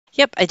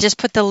Yep, I just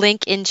put the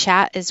link in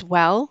chat as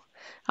well.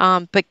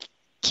 But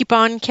keep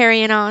on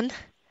carrying on.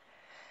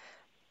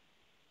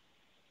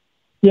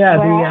 Yeah,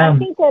 well, I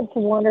think that's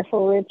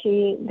wonderful,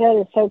 Ritchie. That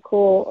is so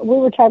cool. We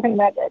were talking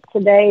about that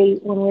today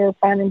when we were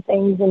finding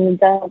things in the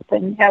dump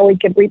and how we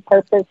could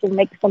repurpose and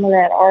make some of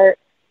that art.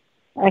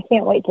 I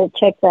can't wait to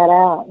check that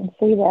out and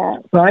see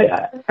that. Well,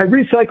 I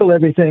recycle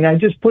everything. I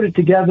just put it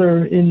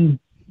together and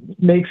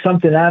make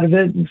something out of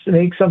it, and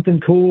make something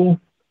cool.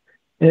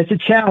 And it's a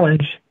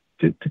challenge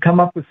to come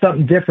up with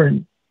something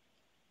different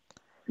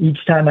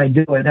each time I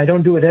do it. I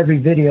don't do it every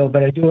video,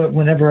 but I do it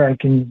whenever I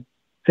can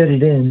fit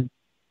it in.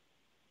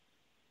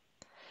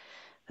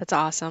 That's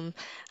awesome.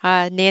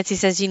 Nancy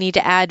says you need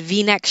to add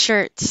V-neck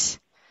shirts.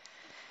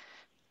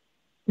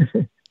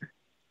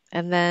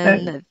 And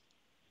then,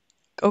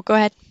 go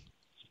ahead.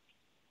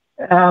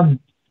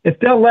 If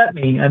they'll let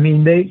me, I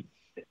mean,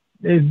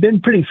 they've been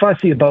pretty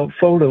fussy about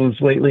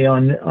photos lately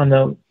on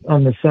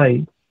the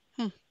site.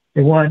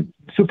 They want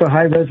super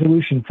high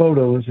resolution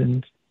photos,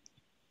 and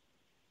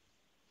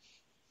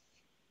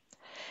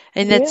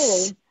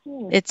it's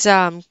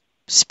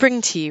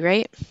spring tea,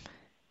 right?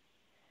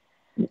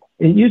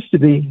 It used to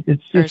be.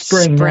 It's just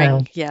spring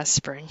now. Yeah,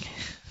 spring.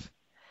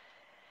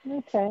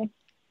 Okay.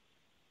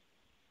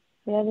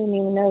 Yeah, I didn't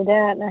even know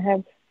that, and I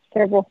have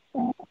several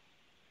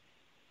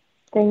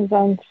things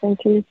on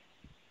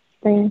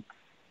spring.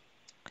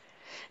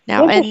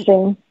 Now,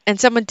 and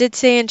someone did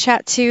say in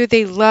chat too,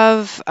 they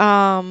love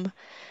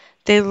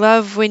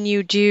when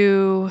you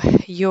do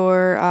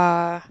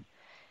your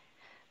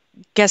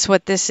guess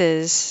what this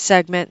is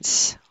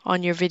segments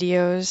on your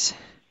videos.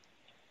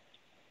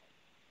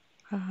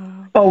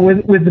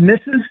 With the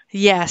misses?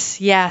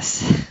 Yes.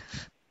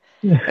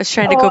 I was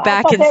trying to go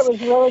back. I thought that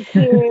was really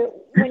cute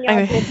when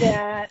y'all did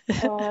that.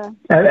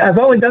 I've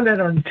only done that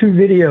on 2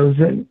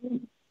 videos.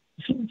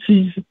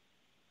 She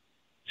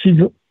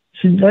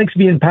likes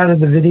being part of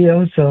the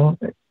video, so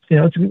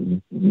it's a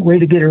way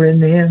to get her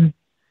in there.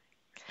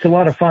 It's a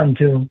lot of fun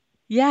too.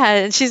 Yeah,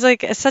 and she's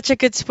like such a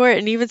good sport,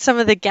 and even some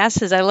of the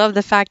guesses, I love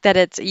the fact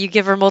that you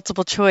give her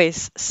multiple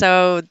choice,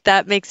 so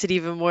that makes it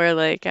even more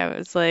like, I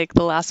was like,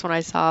 the last one I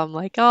saw, I'm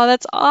like, oh,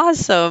 that's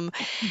awesome.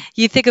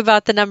 You think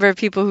about the number of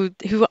people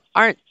who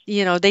aren't,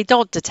 they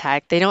don't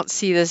detect, they don't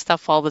see this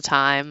stuff all the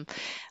time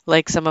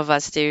like some of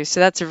us do, so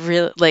that's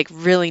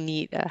really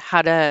neat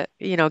how to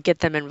get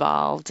them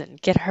involved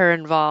and get her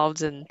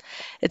involved, and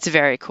it's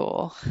very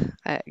cool.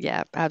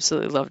 Yeah,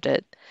 absolutely loved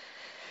it.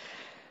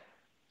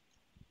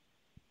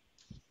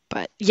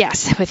 But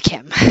yes, with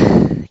Kim,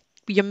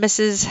 your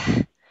missus.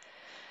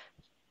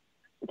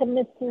 The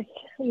missus,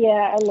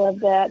 yeah, I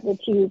love that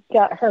you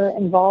got her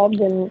involved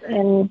in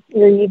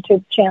your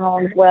YouTube channel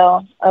as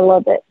well. I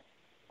love it,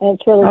 and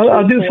it's really.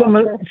 I'll do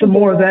some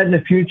more of that in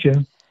the future.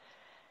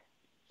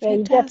 Yeah,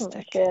 you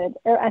definitely should.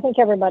 I think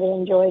everybody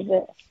enjoys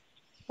it.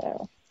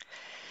 So.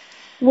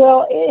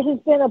 Well, it has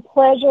been a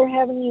pleasure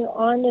having you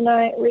on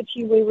tonight,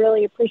 Ritchie. We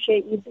really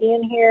appreciate you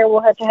being here.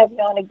 We'll have to have you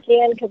on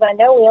again because I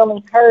know we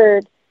only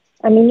heard.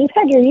 I mean, you've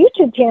had your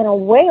YouTube channel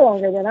way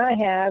longer than I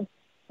have,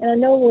 and I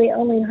know we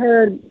only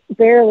heard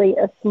barely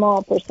a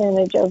small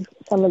percentage of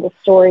some of the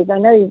stories. I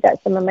know you've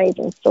got some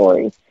amazing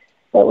stories,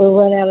 but we've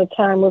run out of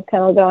time. We've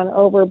kind of gone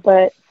over,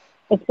 but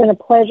it's been a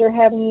pleasure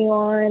having you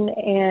on,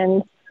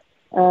 and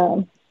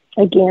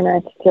again,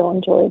 I still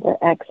enjoy the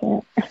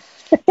accent.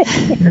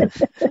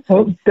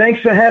 Well,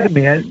 thanks for having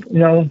me.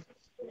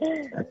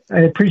 I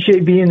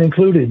appreciate being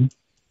included.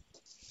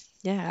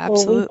 Yeah,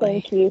 absolutely. Well,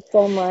 we thank you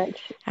so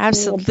much.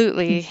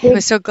 Absolutely.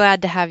 We're so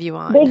glad to have you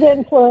on. Big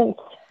influence.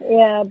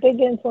 Yeah, big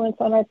influence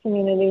on our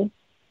community.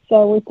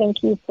 So we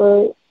thank you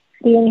for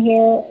being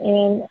here.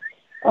 And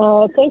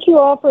thank you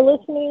all for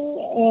listening.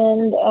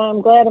 And I'm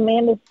glad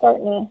Amanda's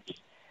starting to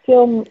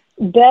feel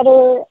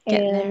better.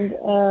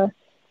 And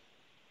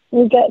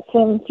we've got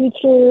some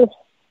future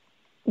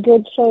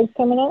good shows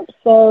coming up.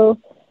 So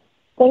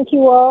thank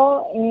you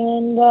all.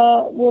 And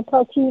we'll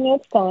talk to you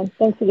next time.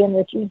 Thanks again,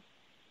 Ritchie.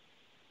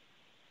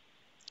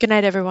 Good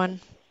night,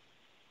 everyone.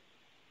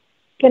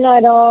 Good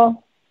night,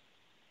 all.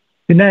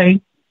 Good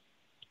night.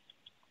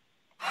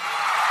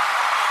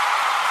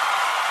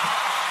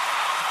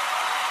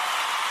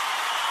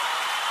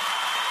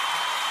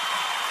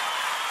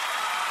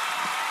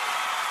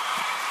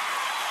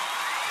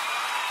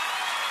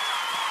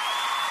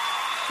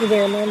 You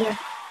there, Amanda?